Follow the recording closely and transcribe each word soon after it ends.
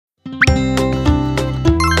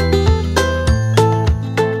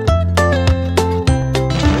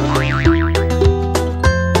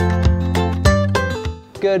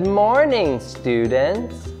Good morning,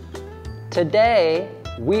 students. Today,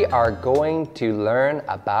 we are going to learn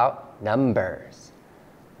about numbers.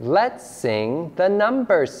 Let's sing the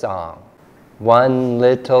number song. 1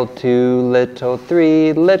 little, 2 little,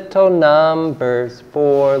 3 little numbers,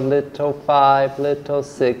 4 little, 5 little,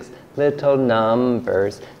 6 little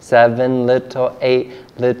numbers, 7 little, 8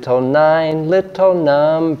 little, 9 little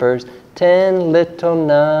numbers, 10 little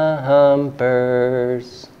numbers.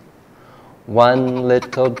 1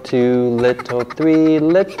 little, 2 little, 3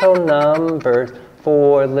 little numbers,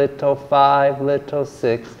 4 little, 5 little,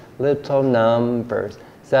 6 little numbers,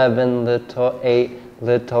 7 little, 8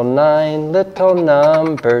 little, 9 little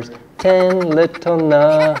numbers, 10 little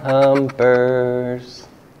numbers.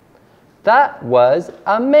 That was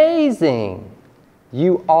amazing!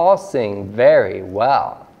 You all sing very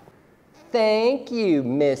well. Thank you,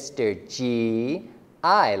 Mr. G.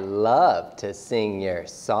 I love to sing your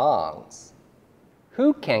songs.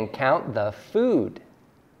 Who can count the food?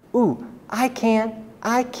 Ooh, I can.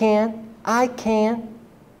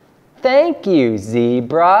 Thank you,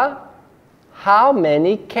 Zebra. How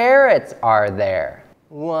many carrots are there?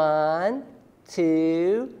 1,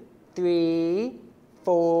 2, 3,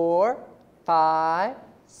 4, 5,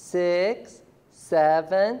 6,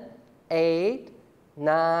 7, 8,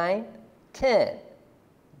 9, 10.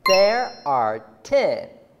 There are 10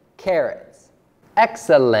 carrots.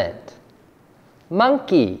 Excellent.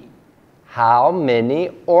 Monkey, how many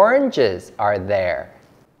oranges are there?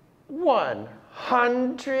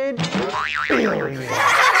 100 billion.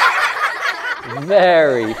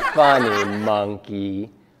 Very funny, Monkey.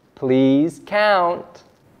 Please count.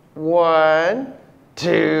 1,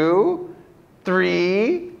 2,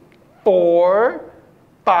 3, 4,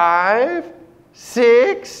 5,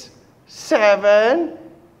 6, 7,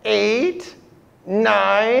 8,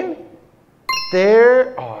 9.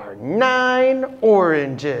 There are 9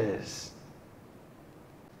 oranges.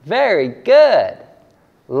 Very good.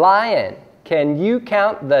 Lion, can you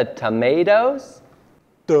count the tomatoes?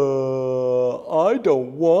 I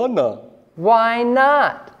don't wanna. Why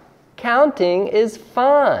not? Counting is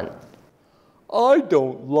fun. I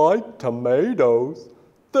don't like tomatoes.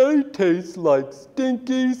 They taste like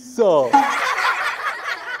stinky sauce.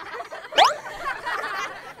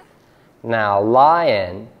 Now,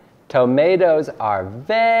 Lion, tomatoes are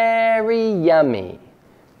very yummy.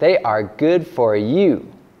 They are good for you.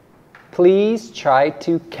 Please try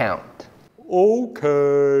to count.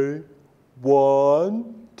 Okay.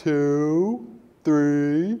 1, 2,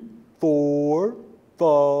 3, 4,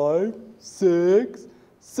 5, 6,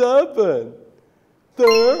 7.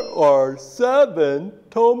 There are 7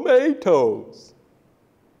 tomatoes.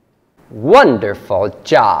 Wonderful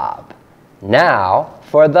job. Now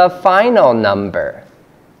for the final number.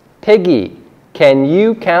 Piggy, can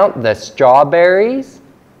you count the strawberries?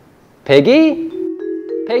 Piggy?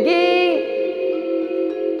 Piggy?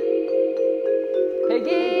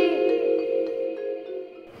 Piggy?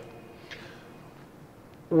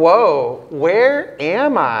 Whoa, where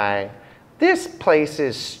am I? This place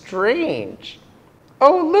is strange.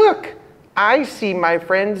 Oh, look, I see my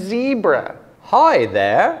friend Zebra. Hi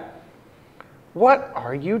there. What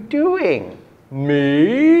are you doing?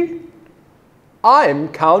 Me? I'm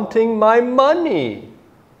counting my money.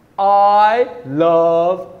 I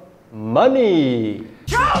love money.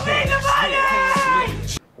 Show me the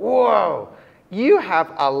money! Whoa, you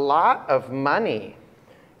have a lot of money.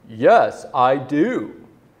 Yes, I do.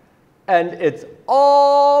 And it's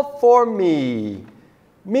all for me.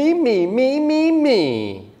 Me.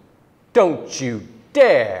 Don't you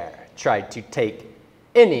dare try to take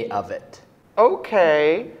any of it.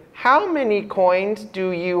 Okay, how many coins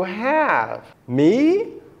do you have?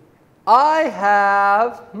 Me? I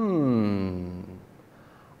have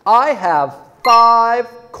 5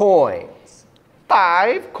 coins.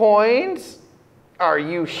 5 coins? Are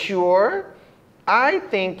you sure? I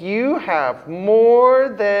think you have more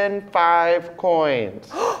than 5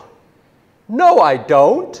 coins. No, I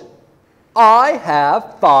don't. I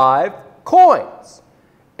have 5 coins.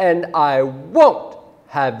 And I won't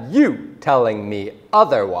have you telling me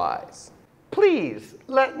otherwise. Please,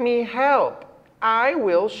 let me help. I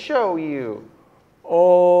will show you.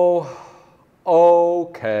 Oh,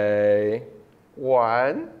 okay.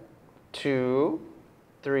 1, 2,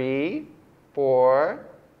 3, 4,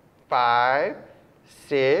 5,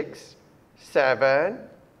 6, 7,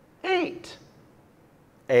 8.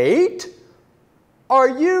 8? Are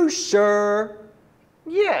you sure?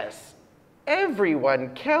 Yes. Everyone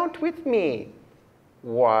count with me.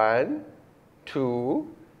 1, 2,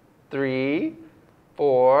 3,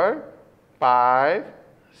 4, 5,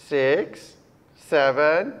 6,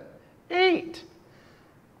 7, 8.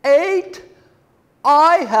 8?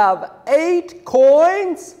 I have 8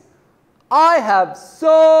 coins? I have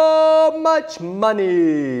so much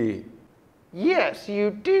money. Yes,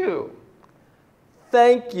 you do.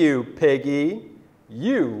 Thank you, Piggy.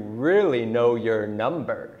 You really know your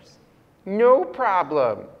numbers. No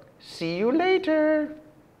problem. See you later.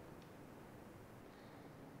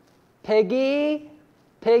 Piggy?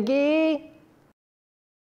 Piggy?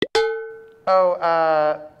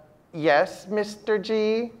 Oh, yes, Mr.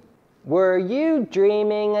 G? Were you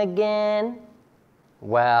dreaming again?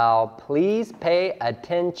 Well, please pay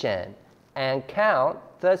attention and count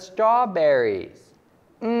the strawberries.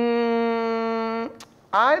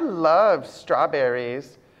 I love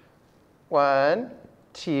strawberries. 1,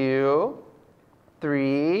 2,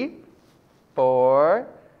 3, 4,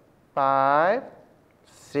 5,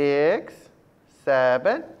 6,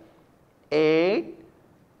 7, 8,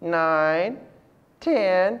 9,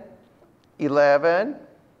 10, 11,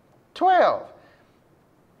 12.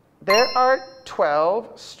 There are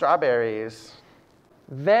 12 strawberries.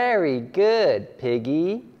 Very good,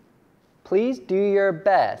 Piggy. Please do your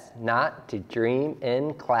best not to dream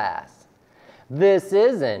in class. This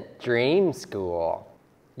isn't dream school.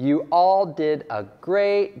 You all did a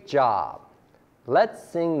great job. Let's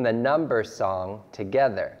sing the number song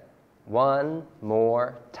together one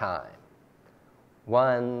more time.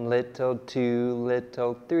 1 little, 2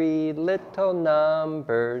 little, 3 little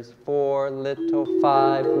numbers, 4 little,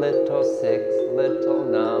 5 little, 6 little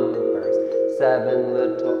numbers, 7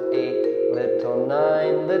 little, 8 little,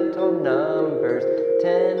 9 little numbers,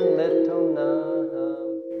 10 little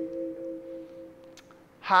numbers.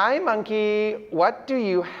 Hi, Monkey. What do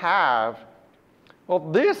you have? Well,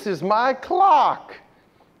 this is my clock.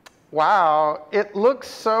 Wow, it looks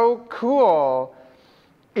so cool.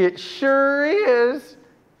 It sure is.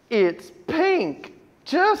 It's pink,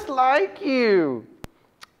 just like you.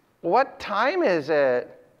 What time is it?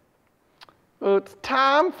 Well, it's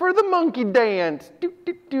time for the monkey dance.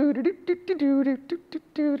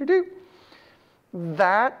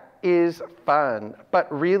 That is fun. But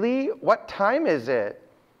really, what time is it?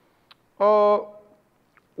 Oh,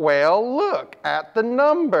 well, look at the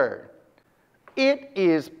number. It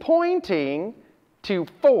is pointing to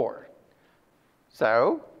 4.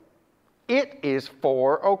 So, it is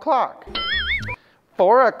 4 o'clock.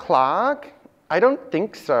 4 o'clock? I don't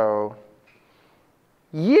think so.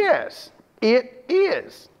 Yes, it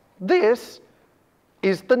is. This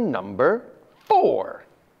is the number 4.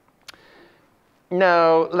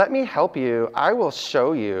 No, let me help you. I will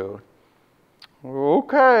show you.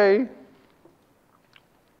 Okay.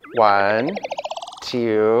 1,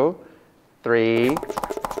 2, 3,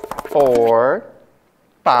 4,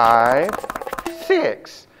 5,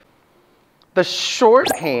 6. The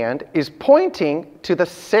shorthand is pointing to the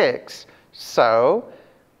 6, so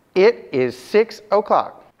it is 6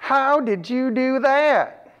 o'clock. How did you do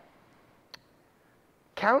that?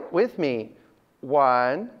 Count with me.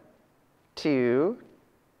 1, 2,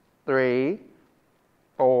 3,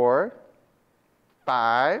 4,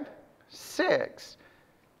 5, 6.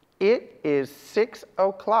 It is 6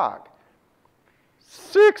 o'clock.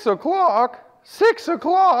 6 o'clock? 6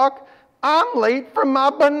 o'clock? I'm late for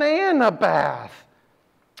my banana bath.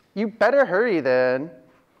 You better hurry then.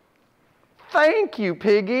 Thank you,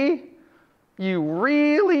 Piggy. You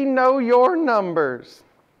really know your numbers.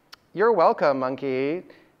 You're welcome, Monkey.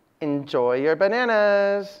 Enjoy your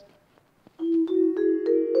bananas.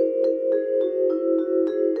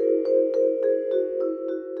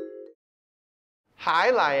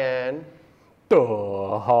 Hi, Lion.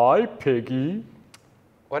 Hi, Piggy.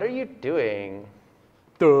 What are you doing?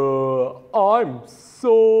 I'm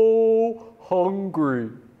so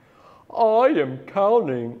hungry. I am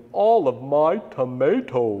counting all of my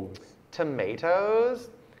tomatoes.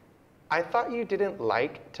 Tomatoes? I thought you didn't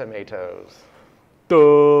like tomatoes.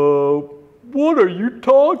 What are you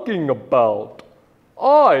talking about?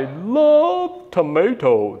 I love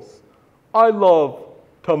tomatoes. I love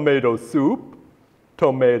tomato soup,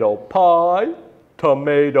 tomato pie,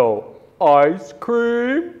 tomato ice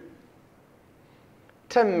cream.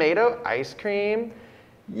 Tomato ice cream?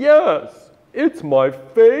 Yes, it's my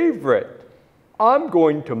favorite. I'm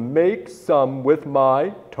going to make some with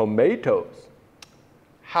my tomatoes.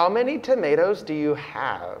 How many tomatoes do you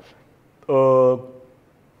have?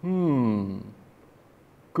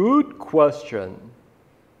 Good question.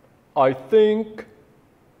 I think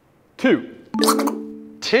 2.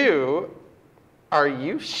 2? Are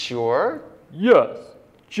you sure? Yes,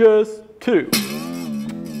 just 2.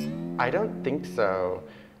 I don't think so.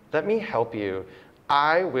 Let me help you.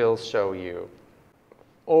 I will show you.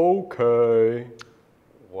 Okay.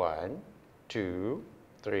 1, 2,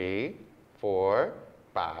 3, 4,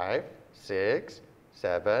 5, 6,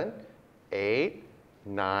 7, 8,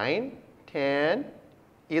 9, 10,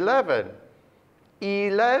 11.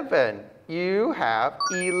 11. You have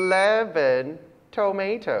 11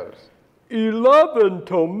 tomatoes. 11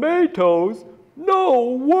 tomatoes? No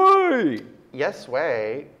way! Yes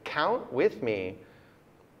way. Count with me.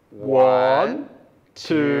 1,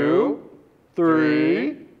 2,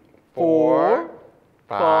 3, 4,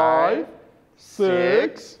 5,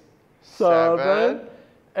 6, 7,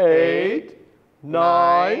 8,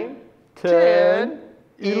 9, 10,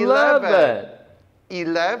 11.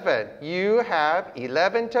 11. You have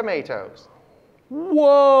 11 tomatoes.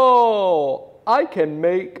 Whoa! I can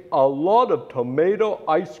make a lot of tomato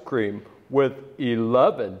ice cream with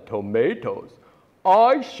 11 tomatoes.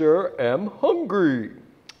 I sure am hungry.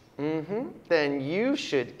 Then you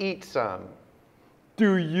should eat some.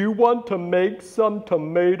 Do you want to make some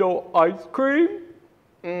tomato ice cream?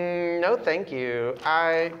 No, thank you.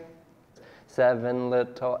 7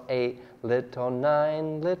 little, 8 little,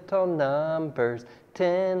 9 little numbers,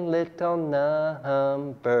 10 little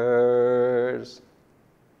numbers.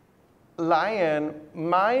 Lion,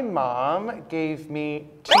 my mom gave me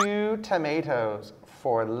 2 tomatoes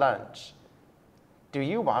for lunch. Do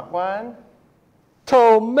you want one?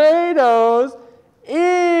 Tomatoes?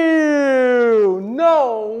 Ew!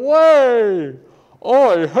 No way!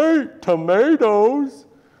 I hate tomatoes.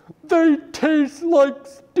 They taste like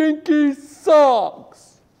stinky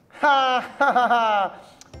socks. Ha ha ha!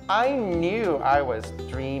 I knew I was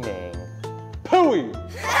dreaming. Pooey!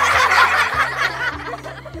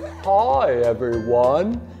 Hi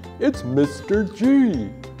everyone, it's Mr.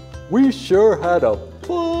 G. We sure had a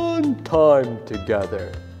fun time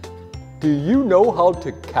together. Do you know how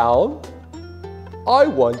to count? I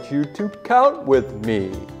want you to count with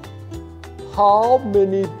me. How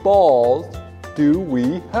many balls do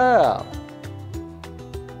we have?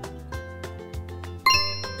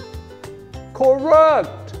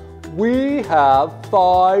 Correct! We have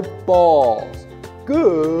 5 balls.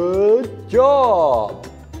 Good job!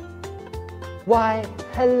 Why,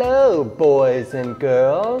 hello, boys and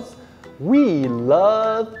girls. We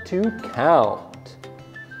love to count.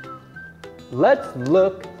 Let's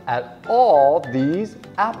look at all these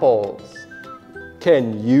apples.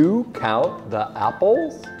 Can you count the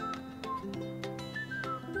apples?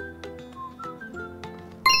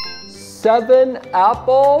 7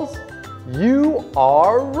 apples? You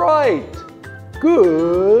are right.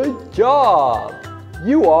 Good job.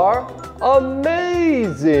 You are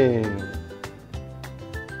amazing.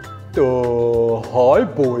 Hi,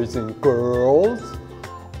 boys and girls.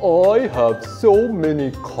 I have so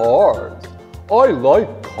many cars. I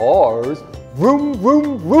like cars. Vroom,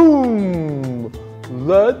 vroom, vroom.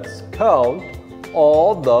 Let's count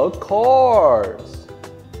all the cars.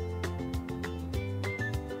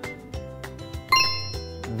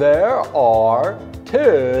 There are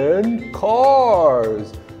 10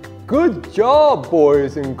 cars. Good job,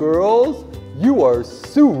 boys and girls. You are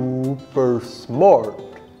super smart.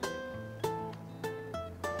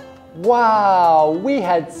 Wow, we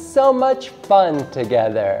had so much fun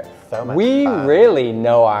together. We really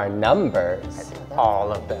know our numbers.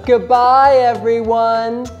 All of them. Goodbye,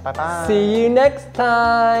 everyone. Bye-bye. See you next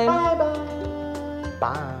time. Bye-bye.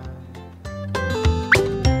 Bye.